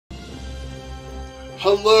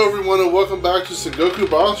Hello everyone and welcome back to Sengoku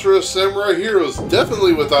Basara Samurai Heroes.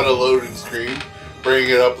 Definitely without a loading screen,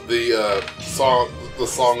 bringing up the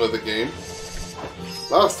song of the game.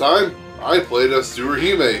 Last time, I played as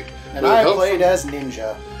Tsuruhime. And I played as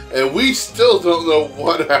Ninja. And we still don't know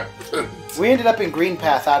what happened. We ended up in Green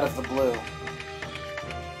Path out of the blue.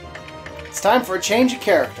 It's time for a change of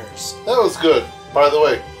characters. That was good, by the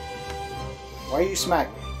way. Why you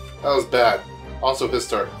smack me? That was bad. Also his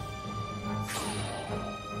turn.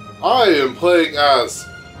 I am playing as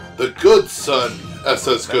the Good Son,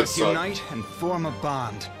 SS Good Son. Unite and form a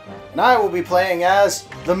bond. And I will be playing as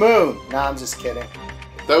the Moon. Nah, I'm just kidding.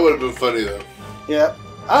 That would have been funny though. Yep.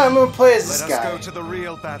 I'm gonna play as this guy. Let us go to the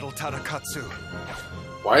real battle, Tadakatsu.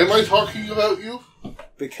 Why am I talking about you?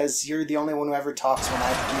 Because you're the only one who ever talks when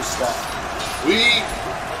I do stuff. We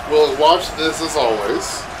will watch this as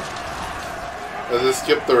always, and then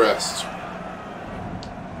skip the rest.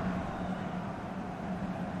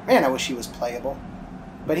 Man, I wish he was playable.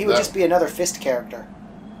 But he would just be another fist character.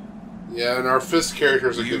 Yeah, and our fist character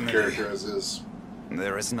is a good character as is.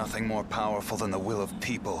 There is nothing more powerful than the will of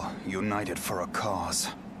people, united for a cause.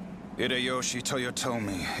 Hideyoshi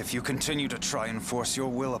Toyotomi, if you continue to try and force your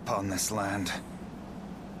will upon this land,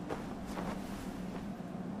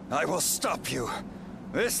 I will stop you.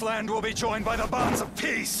 This land will be joined by the bonds of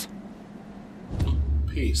peace.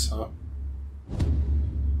 Peace, huh?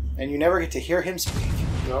 And you never get to hear him speak.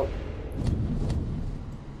 Nope.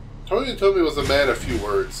 Toyotomi was a man of few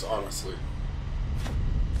words, honestly.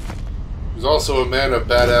 He was also a man of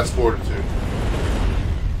badass fortitude.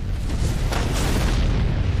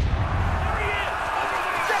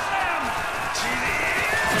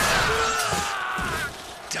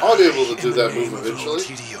 I'll be able to do that move eventually.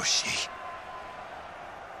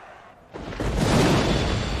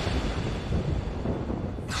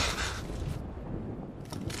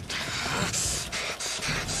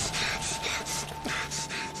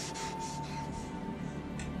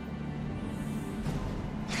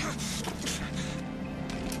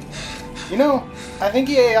 You know, I think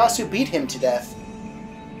Ieyasu beat him to death.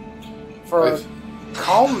 For a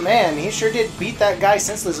calm man, he sure did beat that guy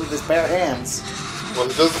senseless with his bare hands. Well,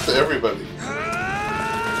 he does it to everybody.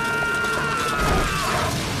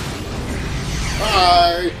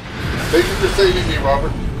 Hi! Thank you for saving me,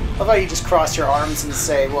 Robert. How about you just cross your arms and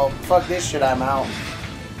say, well, fuck this shit, I'm out.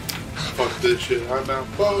 Fuck this shit, I'm out.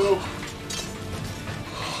 Whoa!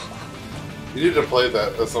 You need to play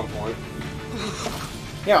that at some point.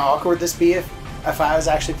 You know how awkward this be if I was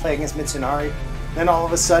actually playing as Mitsunari, then all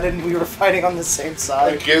of a sudden we were fighting on the same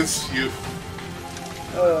side. Against you.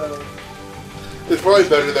 It's probably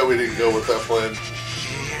better that we didn't go with that plan.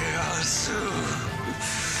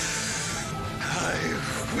 I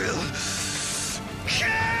will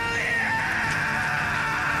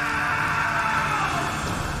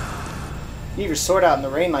You leave your sword out in the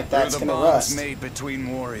rain like that, it's gonna rust. Made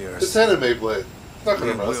between warriors. It's anime blade. It's not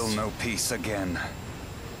gonna we rust. will know peace again.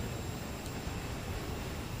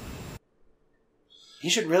 He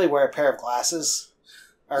should really wear a pair of glasses.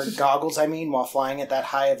 Or goggles, I mean, while flying at that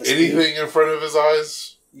high of a speed. Anything in front of his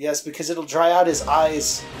eyes? Yes, because it'll dry out his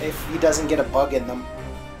eyes if he doesn't get a bug in them.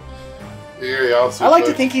 I like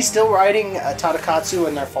to think he's still riding Tadakatsu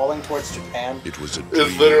and they're falling towards Japan. It's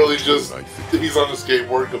literally just, he's on a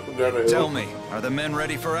skateboard going down a hill. Tell me, are the men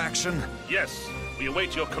ready for action? Yes, we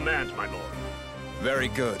await your command, my lord. Very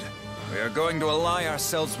good. We are going to ally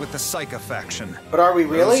ourselves with the Psycha faction. But are we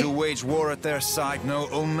really? Those who wage war at their side know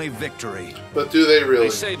only victory. But do they really? They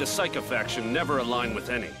say the Psycha faction never align with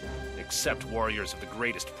any, except warriors of the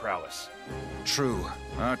greatest prowess. True.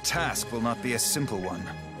 Our task will not be a simple one.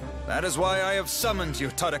 That is why I have summoned you,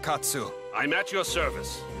 Tadakatsu. I'm at your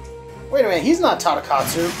service. Wait a minute, he's not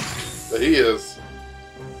Tadakatsu. But he is.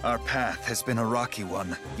 Our path has been a rocky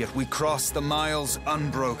one, yet we cross the miles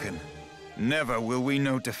unbroken. Never will we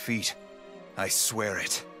know defeat. I swear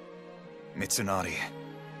it. Mitsunari,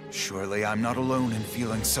 surely I'm not alone in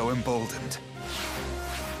feeling so emboldened.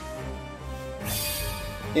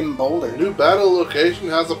 Emboldened? New battle location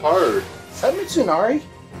has a pirate. Is that Mitsunari?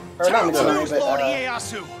 Or not Mitsunari, but Lord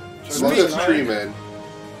Ieyasu! That's Tree Man.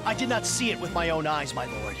 I did not see it with my own eyes, my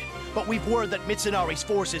lord. But we've word that Mitsunari's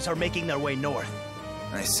forces are making their way north.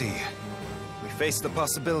 I see. We face the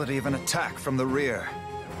possibility of an attack from the rear.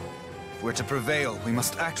 If we're to prevail, we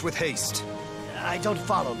must act with haste. I don't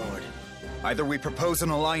follow, Lord. Either we propose an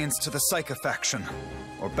alliance to the Psycha faction,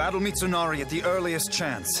 or battle Mitsunari at the earliest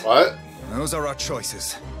chance. What? Those are our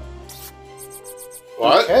choices.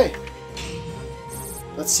 What? Okay.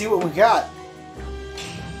 Let's see what we got.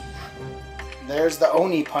 There's the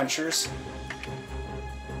Oni punchers.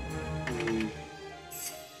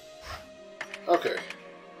 Okay,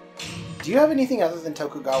 Do you have anything other than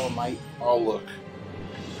Tokugawa Might? I'll look.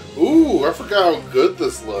 Ooh, I forgot how good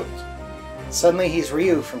this looked. Suddenly he's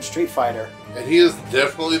Ryu from Street Fighter. And he is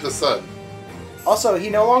definitely the sun. Also, he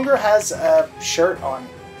no longer has a shirt on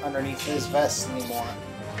underneath his vest anymore.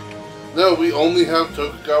 No, we only have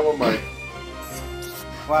Tokugawa Might.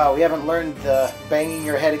 Wow, we haven't learned the banging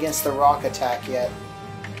your head against the rock attack yet.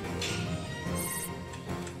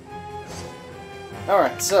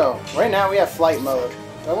 Alright, so, right now we have flight mode.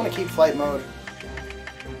 Do I want to keep flight mode?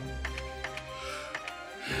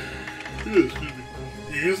 You're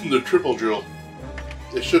using the triple drill.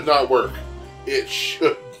 It should not work. It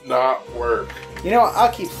should not work. You know what,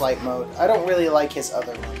 I'll keep flight mode. I don't really like his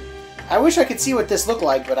other one. I wish I could see what this looked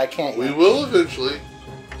like, but I can't We yet. will eventually.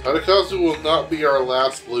 Tadakazu will not be our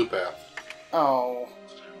last blue path. Oh.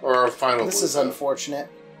 Or our final This blue is path. unfortunate.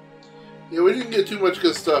 Yeah, we didn't get too much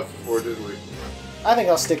good stuff before, did we? I think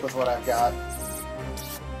I'll stick with what I've got.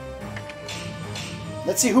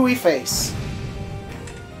 Let's see who we face.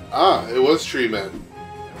 Ah, it was Tree Men.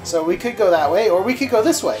 So we could go that way, or we could go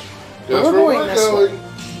this way. That's We're where going we're this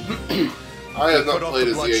going. I have not Put off played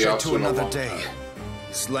the as bloodshed Ieyasu to in a another long day. time.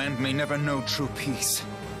 This land may never know true peace.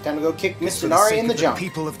 Time to go kick It's for the Mitsunari sake in the of jump.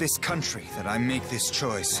 people of this country that I make this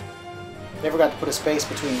choice. Never got to put a space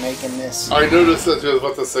between making this. I noticed that you was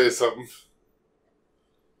about to say something.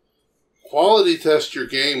 Quality test your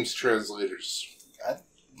games, translators.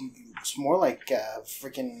 It's more like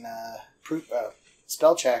freaking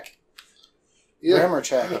spell check. Yeah. Grammar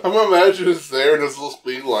check. I'm imagining it's there and there's a little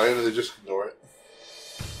speed line and they just ignore it.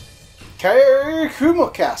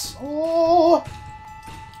 Kumokas. Oh.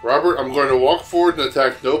 Robert, I'm going to walk forward and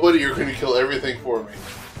attack nobody. You're going to kill everything for me.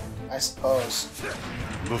 I suppose.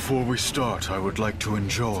 Before we start, I would like to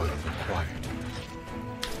enjoy the quiet.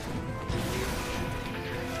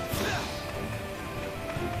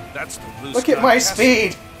 That's the blue Look sky at my castle.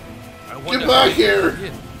 speed. I wonder Get back how you here! got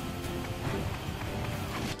in.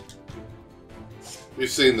 We've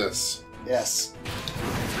seen this. Yes.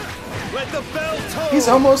 Let the bell toll! He's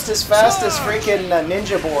almost as fast as freaking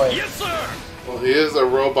Ninja Boy. Yes, sir! Well, he is a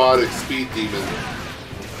robotic speed demon.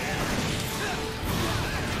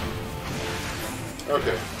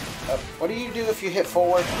 Okay. What do you do if you hit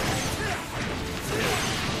forward?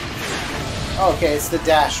 Okay, it's the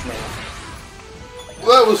dash move.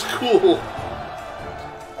 Well, that was cool.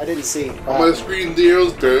 I didn't see. On my screen, the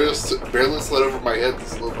arrows barely slid over my head in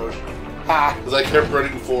slow motion. Ha! Because I kept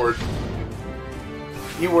running forward.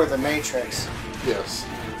 You were the Matrix. Yes.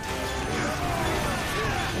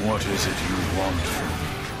 What is it you want from me?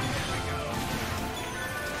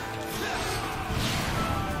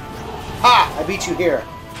 Ha! I beat you here.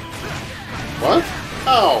 What?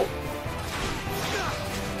 How?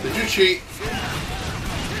 Did you cheat?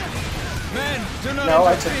 Men, do not No,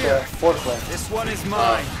 I took interfere. the forklift. This one is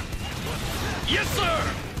mine. Yes, sir!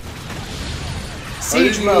 Why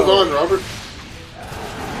Siege did you mode. move on, Robert?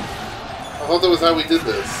 I thought that was how we did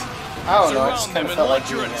this. I don't know, I just Surround kind them of and felt like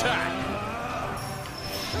launch your doing that. attack.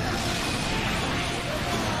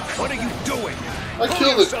 What are you doing? I Pull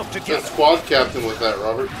killed yourself the together. squad captain with that,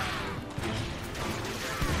 Robert.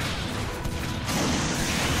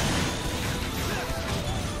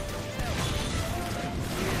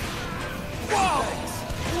 Whoa!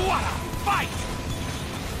 What a fight!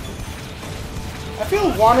 I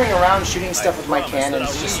feel wandering around shooting stuff with my Promise cannon that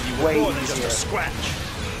is I'll just leave you with way more than just easier. a scratch.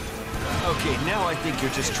 Okay, now I think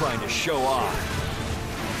you're just trying to show off.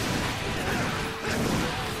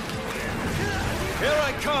 Here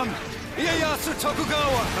I come! Ieyasu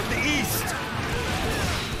Tokugawa of the East!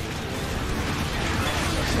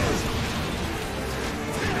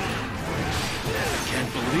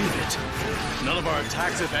 Can't believe it. None of our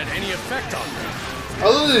attacks have had any effect on them. I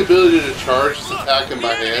love the ability to charge his attack in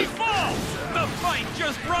my The enemy hand falls! The fight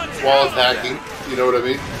just runs while out! attacking. You know what I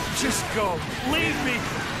mean? Just go. Leave me.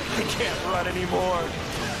 I can't run anymore.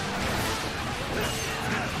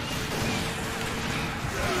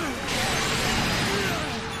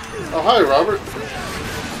 Oh, hi, Robert.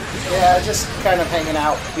 Yeah, just kind of hanging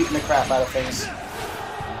out, beating the crap out of things.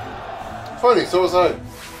 Funny, so was I.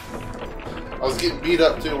 I was getting beat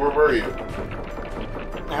up too. Where were you?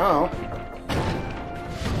 I don't know.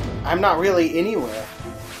 I'm not really anywhere.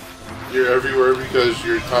 You're everywhere because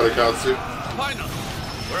you're Tadakatsu. Finally,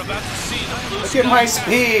 we're about to see the blue Look at my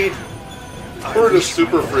speed! We're in a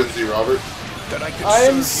super frenzy, Robert. That I could I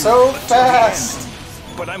am serve you so until the fast!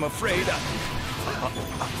 end. But I'm afraid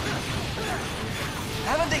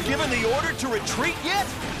haven't they given the order to retreat yet?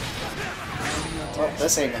 Well,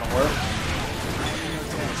 this ain't gonna work.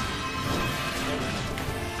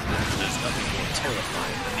 There's nothing more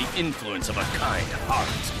terrifying than the influence of a kind heart.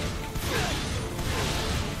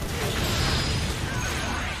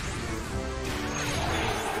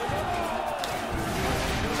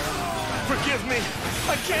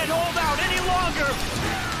 can't hold out any longer!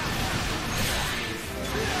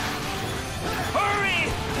 Hurry!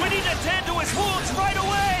 We need to tend to his wounds right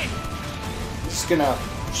away! I'm just gonna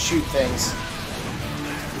shoot things.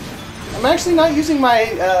 I'm actually not using my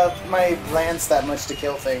my lance that much to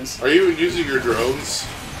kill things. Are you even using your drones?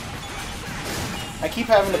 I keep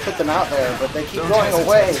having to put them out there, but they keep Don't going hesitate.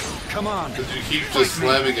 away. Come on. Did you keep just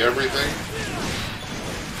slamming everything?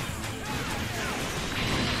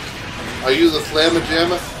 Are you the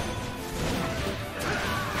slamma-jamma?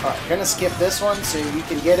 Alright, gonna skip this one so you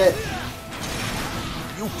can get it.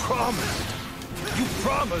 You promised. You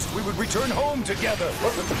promised we would return home together.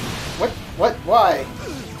 What? Why?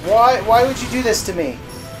 Why would you do this to me?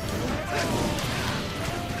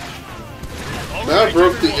 Now I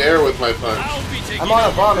broke the air with my punch. I'm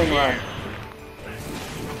on a bombing run.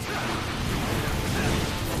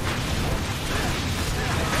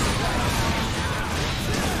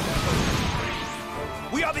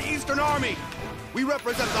 We are the Eastern Army. We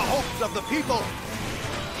represent the hopes of the people.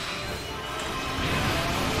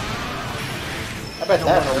 I bet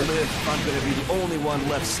that I'll hurt. live, I'm gonna be the only one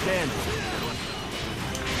left standing.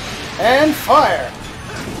 And fire!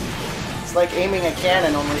 It's like aiming a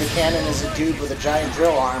cannon, only the cannon is a dude with a giant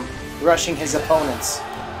drill arm rushing his opponents.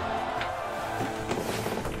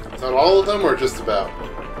 Is that all of them or just about?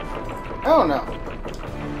 I don't know.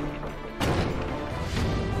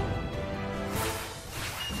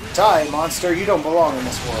 Die, monster, you don't belong in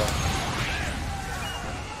this world.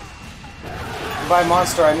 And by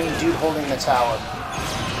monster, I mean dude holding the tower.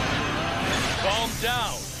 Calm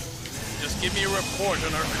down. Just give me a report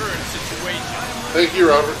on our current situation. Thank you,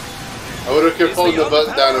 Robert. I would have kept holding the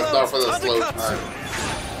button down if not for the slow time.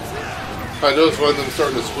 I noticed one of them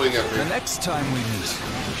starting to swing at The me. next time we meet,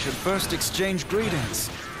 we should first exchange greetings.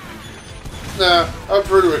 Nah, I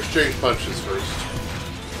prefer to exchange punches first.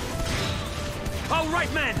 All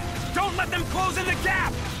right, men! Don't let them close in the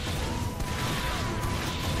gap!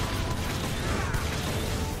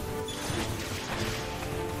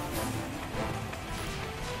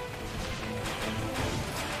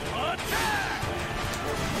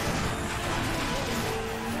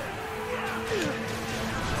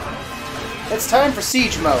 It's time for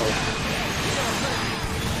siege mode.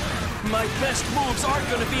 My best moves aren't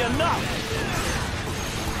gonna be enough!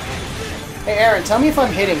 Hey Aaron, tell me if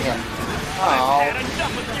I'm hitting him. I've had Oh,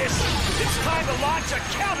 enough of this! It's time to launch a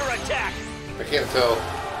counterattack! I can't tell.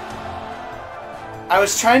 I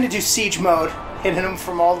was trying to do siege mode, hitting them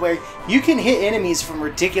from all the way. You can hit enemies from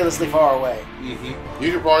ridiculously far away.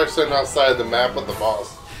 You could probably stand outside the map with the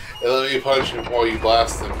boss and let me punch him while you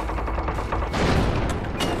blast him.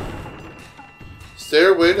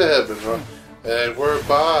 Stairway to heaven, huh? And we're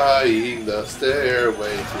buying the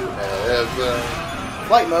stairway to heaven.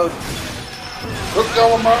 Flight mode. Look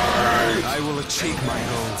going mine! I will achieve my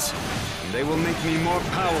goals, and they will make me more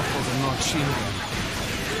powerful than Lord Shinran.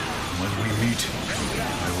 When we meet,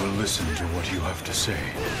 I will listen to what you have to say.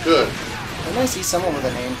 Good. Didn't I see someone with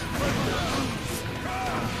a name?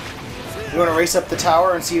 You want to race up the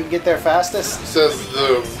tower and see who can get there fastest? Says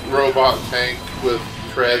the robot tank with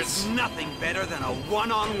treads. Nothing better than a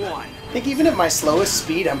one-on-one. I think even at my slowest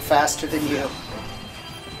speed, I'm faster than you.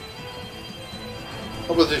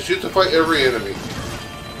 Oh, but they shoot to fight every enemy.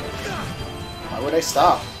 Why would I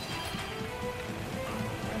stop?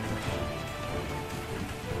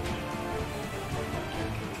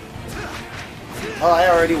 Oh, I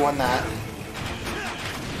already won that.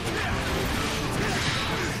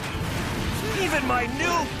 Even my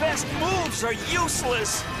new best moves are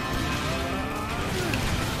useless!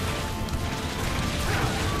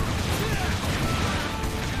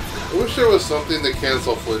 I wish there was something to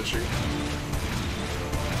cancel flinching.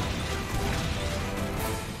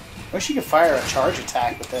 Wish you could fire a charge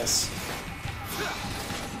attack with this.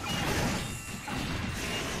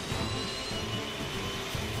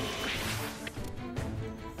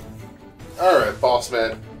 Alright, boss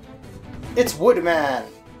man. It's Woodman!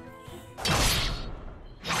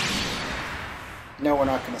 No, we're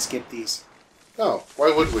not going to skip these. Oh,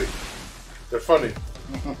 why would we? They're funny.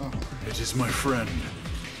 It is my friend.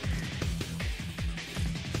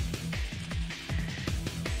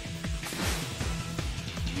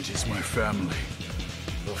 It is my family.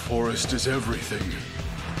 The forest is everything.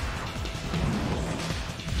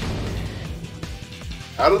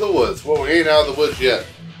 Out of the woods. Well, we ain't out of the woods yet.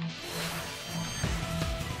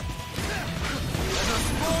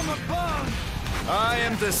 I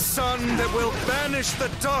am the sun that will banish the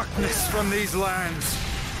darkness from these lands.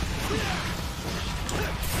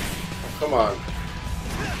 Come on.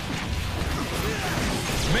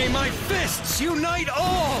 May my fists unite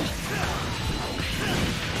all!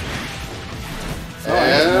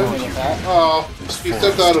 And oh, he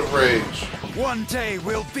stepped out of range. One day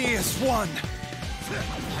we'll be as one.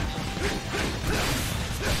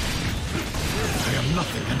 I am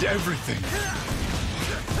nothing and everything.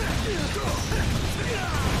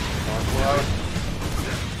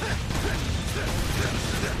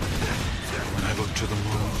 When I look to the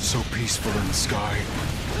moon, so peaceful in the sky,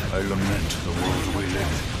 I lament the world we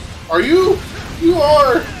live. Are you? You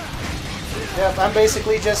are. Yep, I'm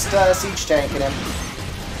basically just siege tanking him.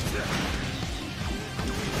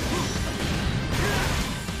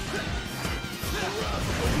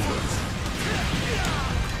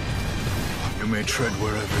 You may tread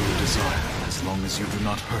wherever you desire, as long as you do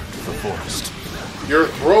not hurt the forest. You're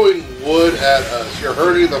throwing wood at us. You're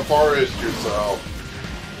hurting the forest yourself.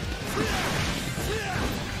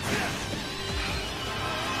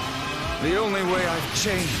 The only way I've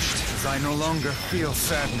changed is I no longer feel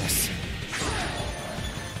sadness.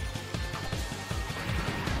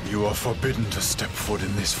 You are forbidden to step foot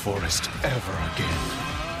in this forest ever again.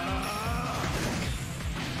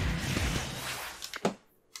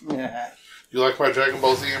 Yeah. You like my Dragon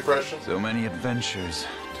Ball Z impression? So many adventures,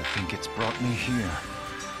 to think it's brought me here.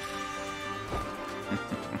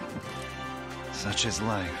 Such is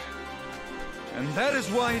life. And that is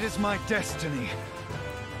why it is my destiny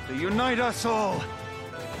to unite us all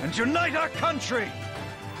and unite our country.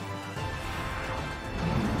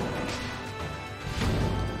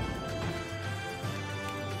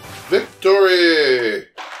 Victory! A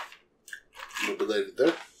little belated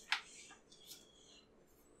there.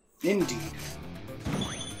 Indeed.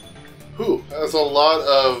 Whew, that's a lot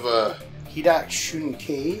of, Hidak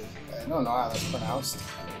Shunkei. I don't know how that's pronounced.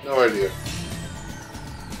 no idea.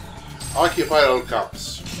 Occupied on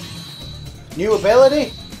compass. New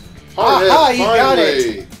ability? Hard Aha, hit, you got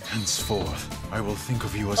finally. it! Henceforth, I will think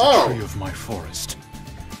of you as Oh. a tree of my forest.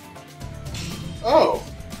 Oh.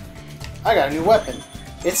 I got a new weapon.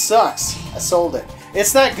 It sucks. I sold it.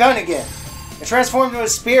 It's that gun again. It transformed into a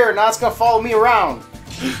spear, and now it's gonna follow me around.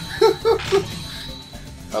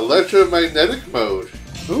 Electromagnetic mode.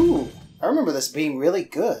 Ooh, I remember this being really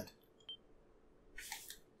good.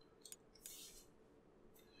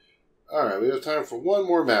 Alright, we have time for one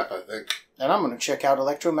more map, I think. And I'm gonna check out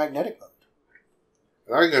electromagnetic mode.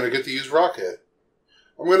 And I'm gonna get to use Rocket.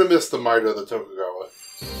 I'm gonna miss the might of the Tokugawa.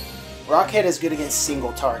 Rockhead is good against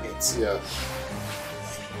single targets. Yes.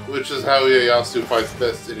 Which is how Ieyasu fights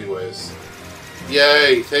best anyways.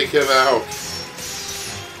 Yay, take him out.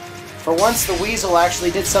 For once, the Weasel actually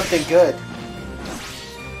did something good.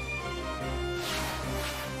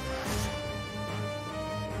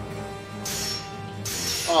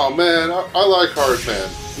 Oh man, I like Hard Man.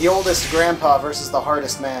 The oldest grandpa versus the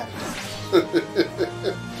hardest man.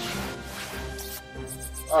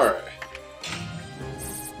 Alright.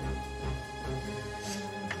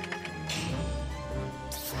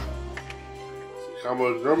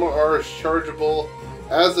 Combo normal R is chargeable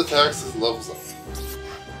as attacks as levels up.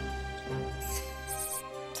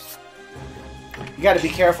 You gotta be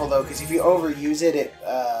careful though, because if you overuse it, it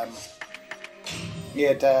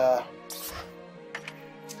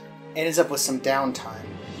ends up with some downtime.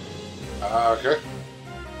 Okay.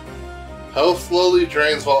 Health slowly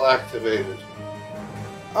drains while activated.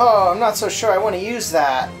 Oh, I'm not so sure I want to use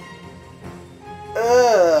that.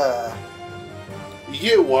 Ugh. You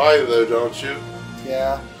get why though, don't you?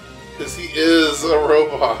 Yeah. Because he is a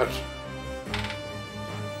robot.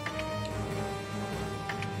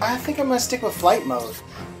 I think I'm gonna stick with flight mode.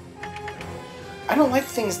 I don't like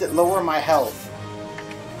things that lower my health.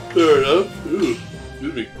 Fair enough. Ooh,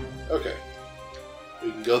 excuse me. Okay.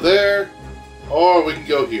 We can go there, or we can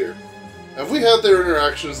go here. Have we had their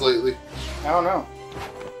interactions lately? I don't know.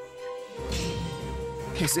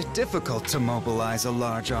 Is it difficult to mobilize a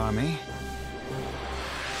large army?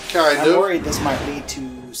 Kind I'm of. worried this might lead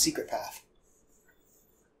to Secret Path.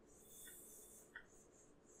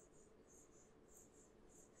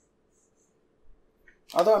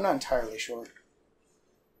 Although I'm not entirely sure.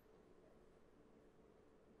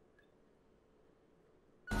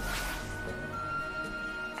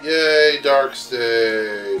 Yay, Dark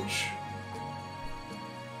Stage.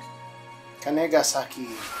 Kanegasaki.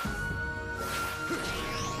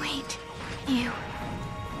 Wait, you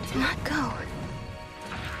do not go.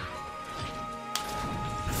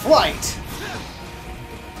 Flight!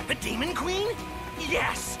 The Demon Queen?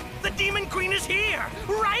 Yes! The Demon Queen is here!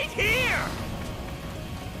 Right here!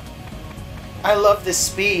 I love this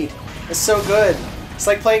speed. It's so good. It's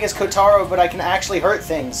like playing as Kotaro, but I can actually hurt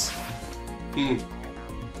things.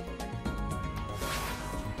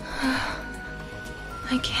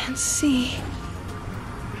 I can't see.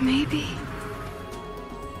 Maybe.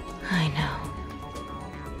 I know.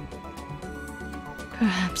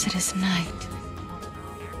 Perhaps it is night.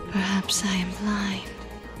 Perhaps I am blind.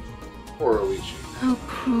 Poor Luigi. How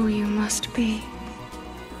cruel you must be,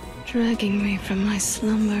 dragging me from my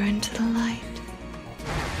slumber into the light.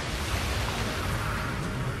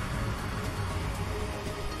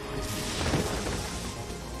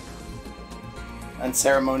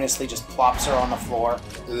 Unceremoniously just plops her on the floor.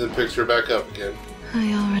 And then picks her back up again.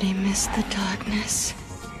 I already missed the darkness.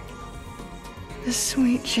 The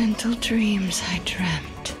sweet, gentle dreams I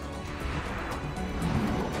dreamt.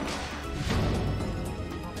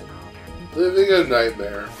 Living a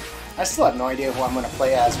nightmare. I still have no idea who I'm going to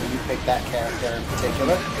play as when you pick that character in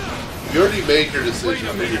particular. You already made your decision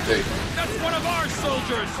who you're taking. That's one of our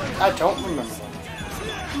soldiers! I don't remember.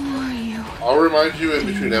 Who are you? I'll remind you in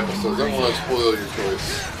between episodes. I don't want to spoil your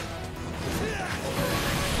choice.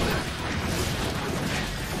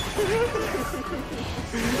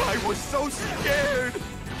 I was so scared!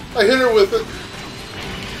 I hit her with it.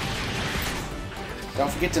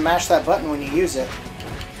 Don't forget to mash that button when you use it.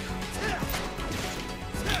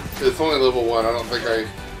 It's only level 1. I don't think I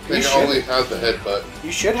only had the headbutt.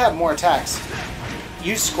 You should have more attacks.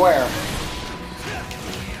 Use square.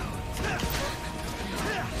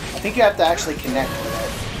 I think you have to actually connect with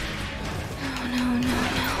it. No.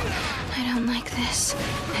 I don't like this.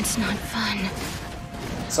 It's not fun.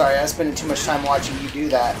 Sorry, I was spending too much time watching you do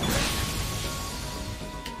that.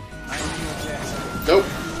 Nope.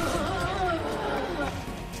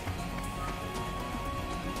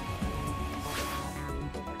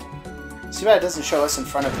 Too bad it doesn't show us in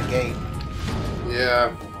front of the gate.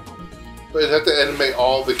 Yeah. But you'd have to animate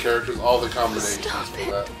all the characters, all the combinations Stop for it.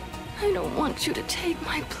 that. I don't want you to take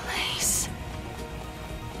my place.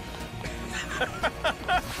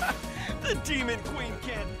 The Demon Queen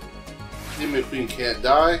can't. Demon Queen can't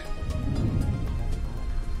die.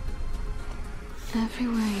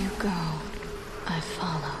 Everywhere you go, I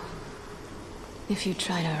follow. If you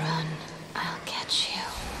try to run, I'll catch you.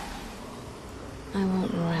 I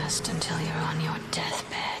won't rest until you're on your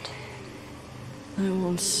deathbed. I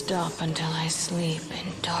won't stop until I sleep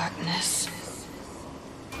in darkness.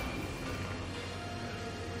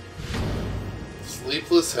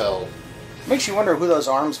 Sleepless hell. Makes you wonder who those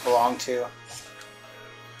arms belong to.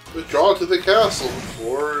 Withdraw to the castle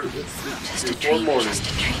before morning. Just a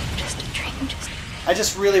dream, just a dream, just a... I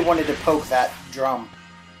just really wanted to poke that drum.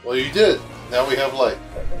 Well, you did. Now we have light.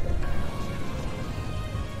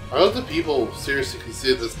 I hope the people seriously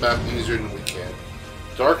consider this map easier than we can.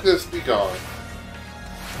 Darkness be gone.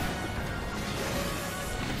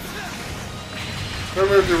 I don't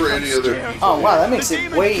remember if there were any other people. Oh wow, that makes The it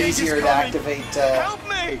Demon way King is easier to coming. activate Help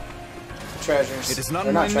me! treasures. It is not Or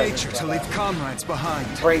in my treasures, nature but, to leave comrades behind.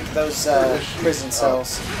 break those prison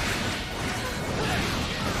cells.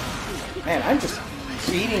 Man, I'm just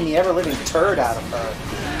beating the ever-living turd out of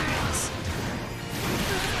her.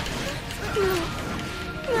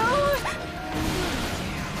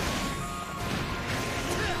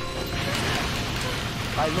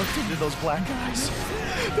 I looked into those black eyes.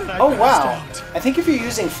 Then I Oh passed wow! out. I think if you're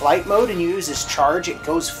using flight mode and you use his charge, it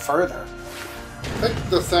goes further. I think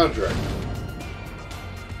the soundtrack.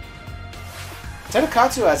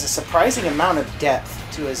 Tadokatsu has a surprising amount of depth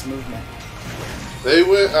to his movement. They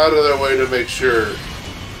went out of their way to make sure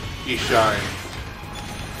he shined.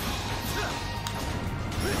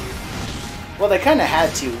 Well, they kind of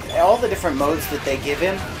had to. All the different modes that they give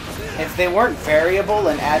him, if they weren't variable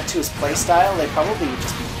and add to his playstyle, they probably would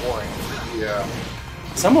just be boring. Yeah.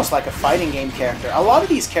 It's almost like a fighting game character. A lot of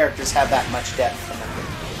these characters have that much depth in them.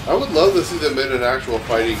 I would love to see them in an actual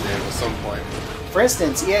fighting game at some point. For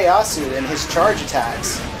instance, Ieyasu and his charge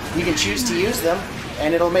attacks. You can choose to use them,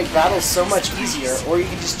 and it'll make battles so much easier, or you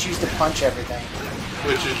can just choose to punch everything.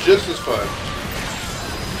 Which is just as fun.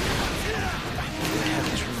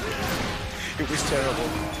 It was terrible.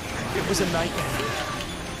 It was a nightmare.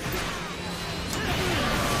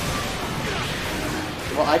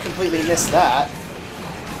 Well, I completely missed that.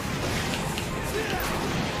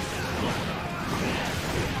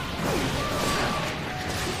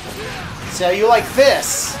 So you like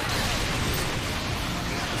this?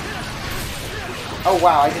 Oh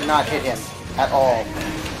wow, I did not hit him at all.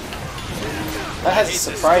 That has a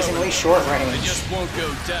surprisingly short It range. just won't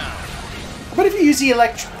go down. But if you use the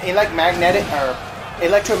electromagnetic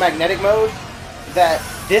mode, that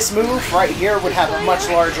this move right here would have a much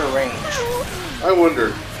larger range. I wonder.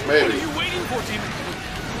 What Maybe. are you waiting for, Demon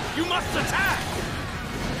Queen? You must attack!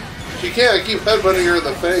 She can't. I keep headbutting her in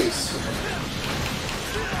the face.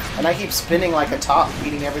 And I keep spinning like a top,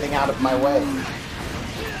 beating everything out of my way.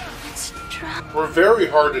 We're very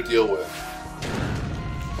hard to deal with.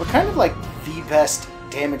 We're kind of like the best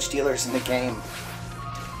damage dealers in the game.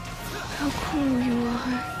 how cool you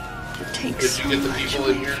are. You take Did so you get the much people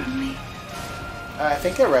in away here? from me. I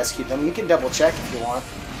think I rescued them. You can double check if you want.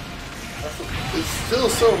 It's still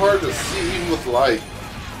so hard to see even with light.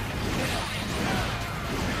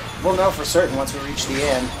 We'll know for certain once we reach the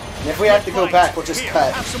end. And if we have to go back, we'll just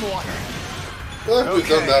cut. Have some water. I feel like we've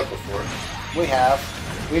done that before. We have.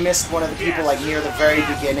 We missed one of the people like near the very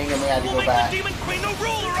beginning, and we had to We'll go make back. the Demon Queen the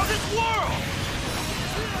ruler of this world!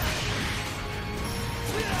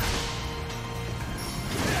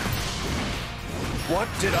 What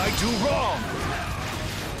did I do wrong?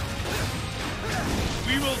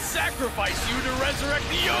 We will sacrifice you to resurrect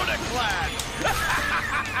the Yoda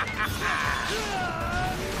clan!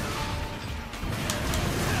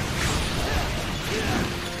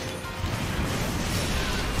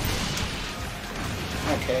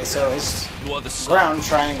 Okay, so his You are the sun. ground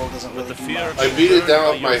triangle doesn't really The do fear much. I beat it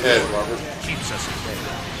down with my head, Robert. keeps us at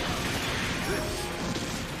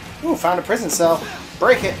bay. Ooh, found a prison cell.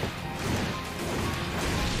 Break it.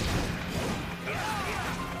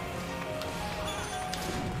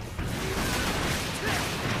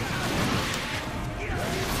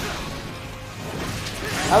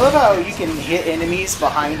 I love how you can hit enemies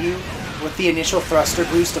behind you with the initial thruster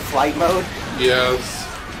boost of flight mode. Yes.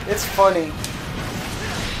 It's funny.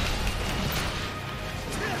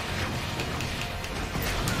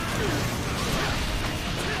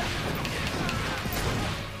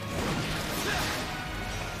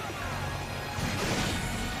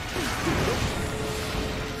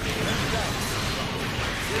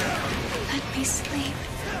 Let me sleep.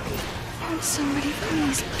 Won't somebody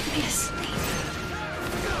please put me to sleep?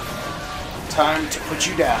 Time to put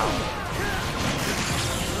you down.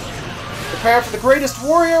 Prepare for the greatest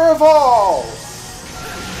warrior of all!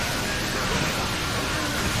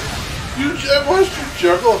 I watched you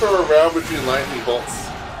juggle her around between lightning bolts.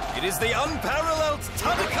 It is the unparalleled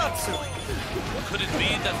Tadakatsu! Could it be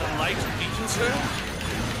that the light weakens her?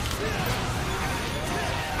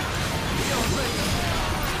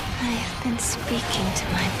 I have been speaking to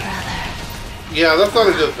my brother. Yeah, that's not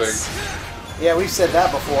a good thing. Yeah, we've said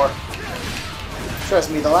that before.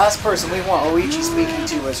 Trust me, the last person we want Oichi speaking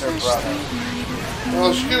to is her brother.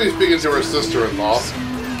 Well, she could be speaking to her sister-in-law.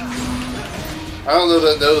 I don't know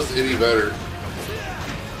that knows any better.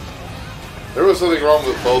 There was something wrong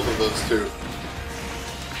with both of those two.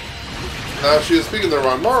 Now, if she was speaking to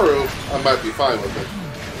Ranmaru, I might be fine with it.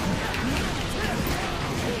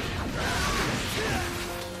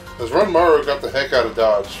 Because Ranmaru got the heck out of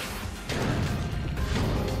Dodge.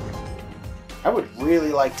 I would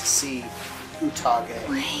really like to see Utage.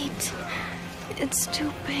 Wait. It's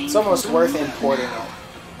too painful. It's almost worth importing it.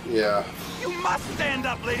 Yeah. You must stand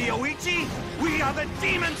up, Lady Oichi! We are the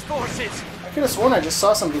Demon's forces! I could have sworn I just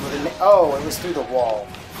saw somebody with a... Oh, it was through the wall.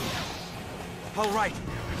 All right,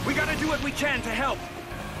 we gotta do what we can to help.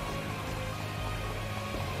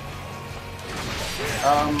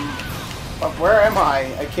 But where am I?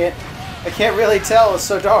 I can't really tell. It's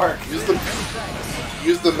so dark. Use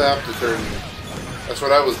the map to turn you. That's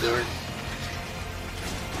what I was doing.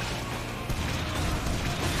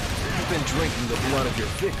 You've been drinking the blood of your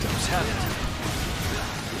victims, haven't you?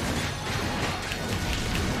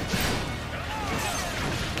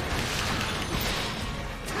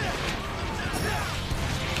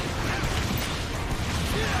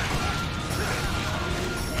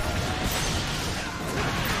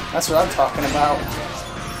 That's what I'm talking about.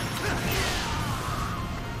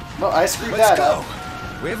 Well, I screwed Let's that go!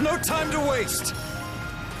 up. We have no time to waste!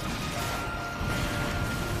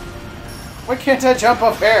 Why can't I jump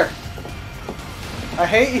up here? I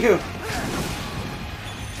hate you.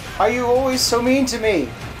 Why are you always so mean to me?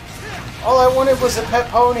 All I wanted was a pet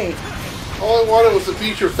pony. All I wanted was to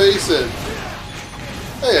beat your face in.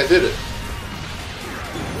 Hey, I did it.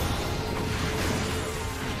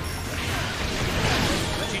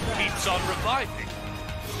 She keeps on reviving.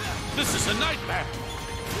 This is a nightmare.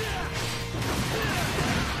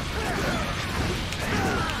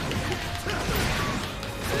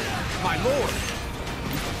 My lord!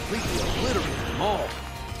 You completely obliterated them all.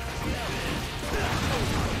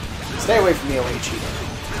 Stay away from me, Oichi.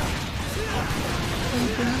 My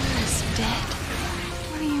brother is dead.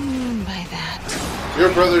 What do you mean by that?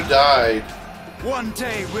 Your brother died. One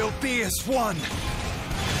day we'll be as one!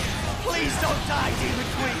 Please don't die, Demon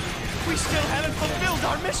Queen! We still haven't fulfilled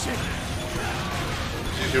our mission!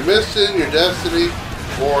 Your mission, your destiny,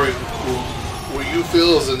 or what you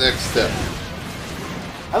feel is the next step.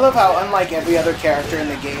 I love how, unlike every other character in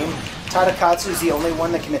the game, Tadakatsu's the only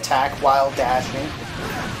one that can attack while dashing.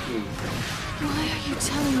 Why are you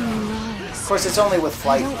telling me lies? Of course, it's only with I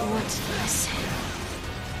flight. don't want to listen.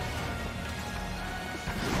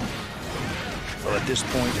 Well, at this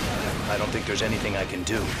point, I don't think there's anything I can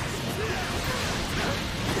do.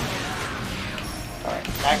 Alright,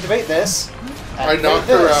 activate this. I Activate knocked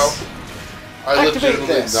this. her out. I Activate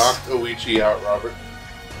legitimately this. knocked Oichi out, Robert.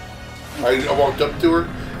 I walked up to her,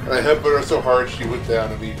 and I headbutted her so hard she went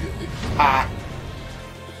down immediately. Ah.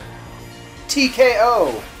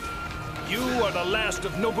 TKO. You are the last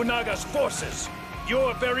of Nobunaga's forces.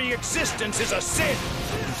 Your very existence is a sin.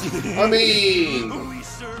 I mean...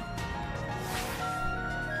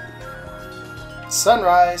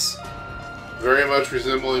 Sunrise. Very much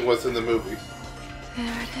resembling what's in the movie.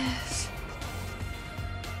 There it is.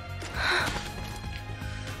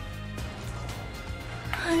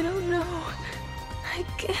 I don't know. I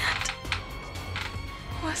can't.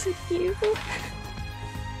 Was it you?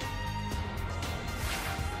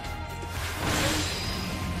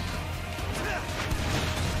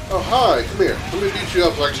 Oh, hi, come here. Let me beat you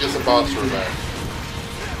up so I can get some Basara back.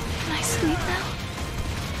 Can I sleep now?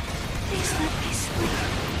 Please let me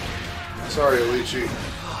sleep. Sorry, Oichi.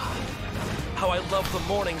 How I love the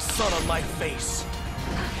morning sun on my face.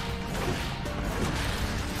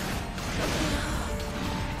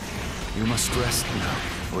 You must rest now,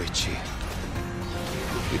 Oichi.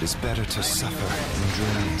 It is better to suffer in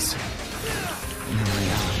dreams than in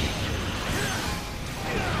reality.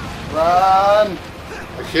 Run.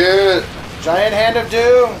 I can't. Giant hand of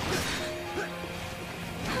doom.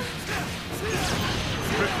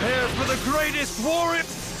 Prepare for the greatest war in...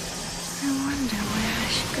 I wonder where I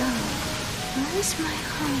should go. Where is my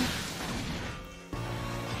home?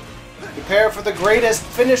 Prepare for the greatest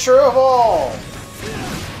finisher of all.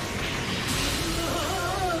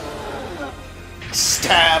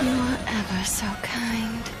 Stab. You are ever so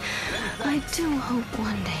kind. I do hope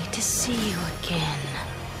one day to see you again.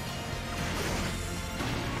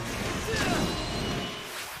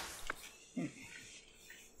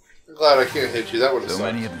 I'm glad I can't hit you. That would have So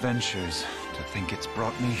sucked. many adventures to think it's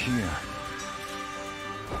brought me here.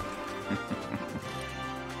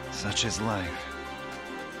 Such is life.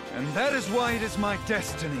 And that is why it is my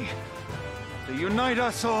destiny to unite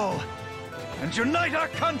us all and unite our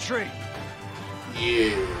country.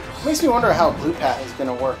 Yeah. Makes me wonder how Blue Path is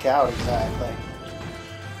going to work out exactly.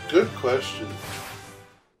 Good question.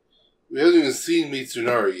 We haven't even seen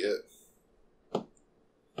Mitsunari yet.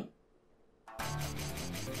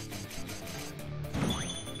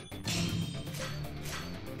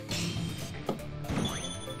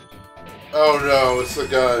 Oh no, it's the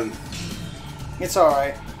gun. It's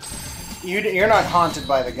alright. You're not haunted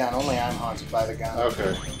by the gun. Only I'm haunted by the gun.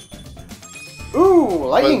 Okay. Ooh, But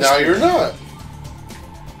lightning now streak. you're not.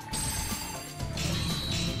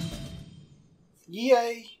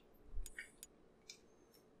 Yay.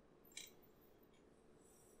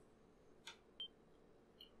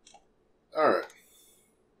 Alright.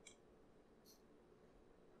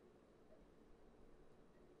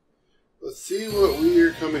 Let's see what we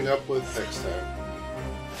are coming up with next time.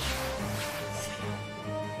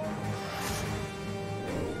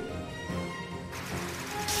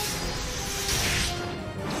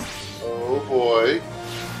 Oh boy.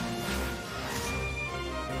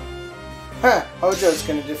 Huh, Hojo's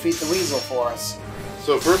gonna defeat the weasel for us.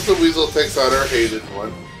 So first the weasel takes out our hated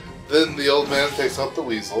one. Then the old man takes out the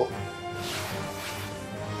weasel.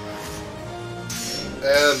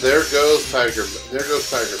 And there goes Tiger. There goes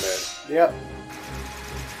Tiger Man. Yep.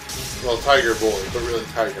 Well, Tiger Boy, but really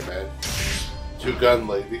Tiger Man. To Gun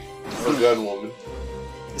Lady. Or Gun Woman.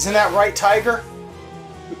 Isn't that right, Tiger?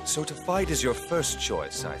 So to fight is your first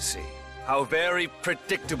choice, I see. How very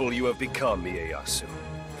predictable you have become, Ieyasu.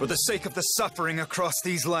 For the sake of the suffering across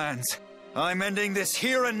these lands, I'm ending this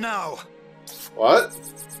here and now. What?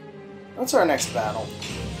 What's our next battle?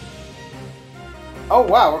 Oh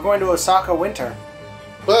wow, we're going to Osaka Winter.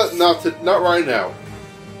 But not right now.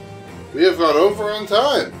 We have gone over on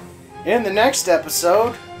time. In the next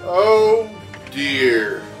episode, Oh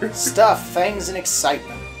dear. stuff, fangs, and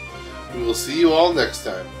excitement. We will see you all next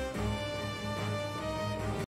time.